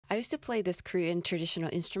I used to play this Korean traditional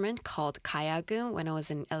instrument called kayagum when I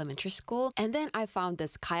was in elementary school. And then I found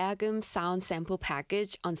this kayagum sound sample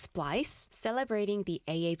package on Splice celebrating the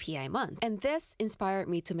AAPI month. And this inspired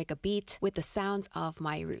me to make a beat with the sounds of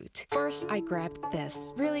my root. First, I grabbed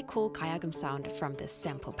this really cool kayagum sound from this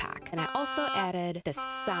sample pack. And I also added this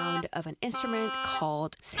sound of an instrument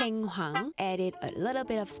called 생황. Added a little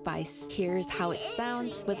bit of spice. Here's how it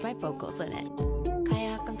sounds with my vocals in it.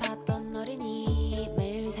 가야금 탔던 어린이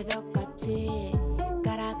매일 새벽같이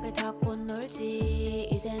가락을 타고 놀지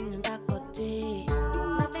이제는 다 컸지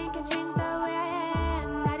Nothing can change the way I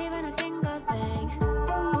am Not even a single thing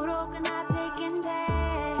무록은 아직인데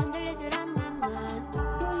흔들리질 않아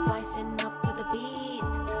난 Splicing up to the beat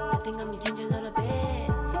Nothing on me change a little bit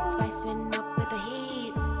Spicing up with the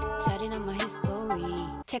heat Shouting out my history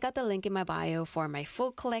Check out the link in my bio for my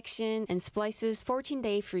full collection and Splice's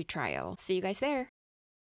 14-day free trial. See you guys there!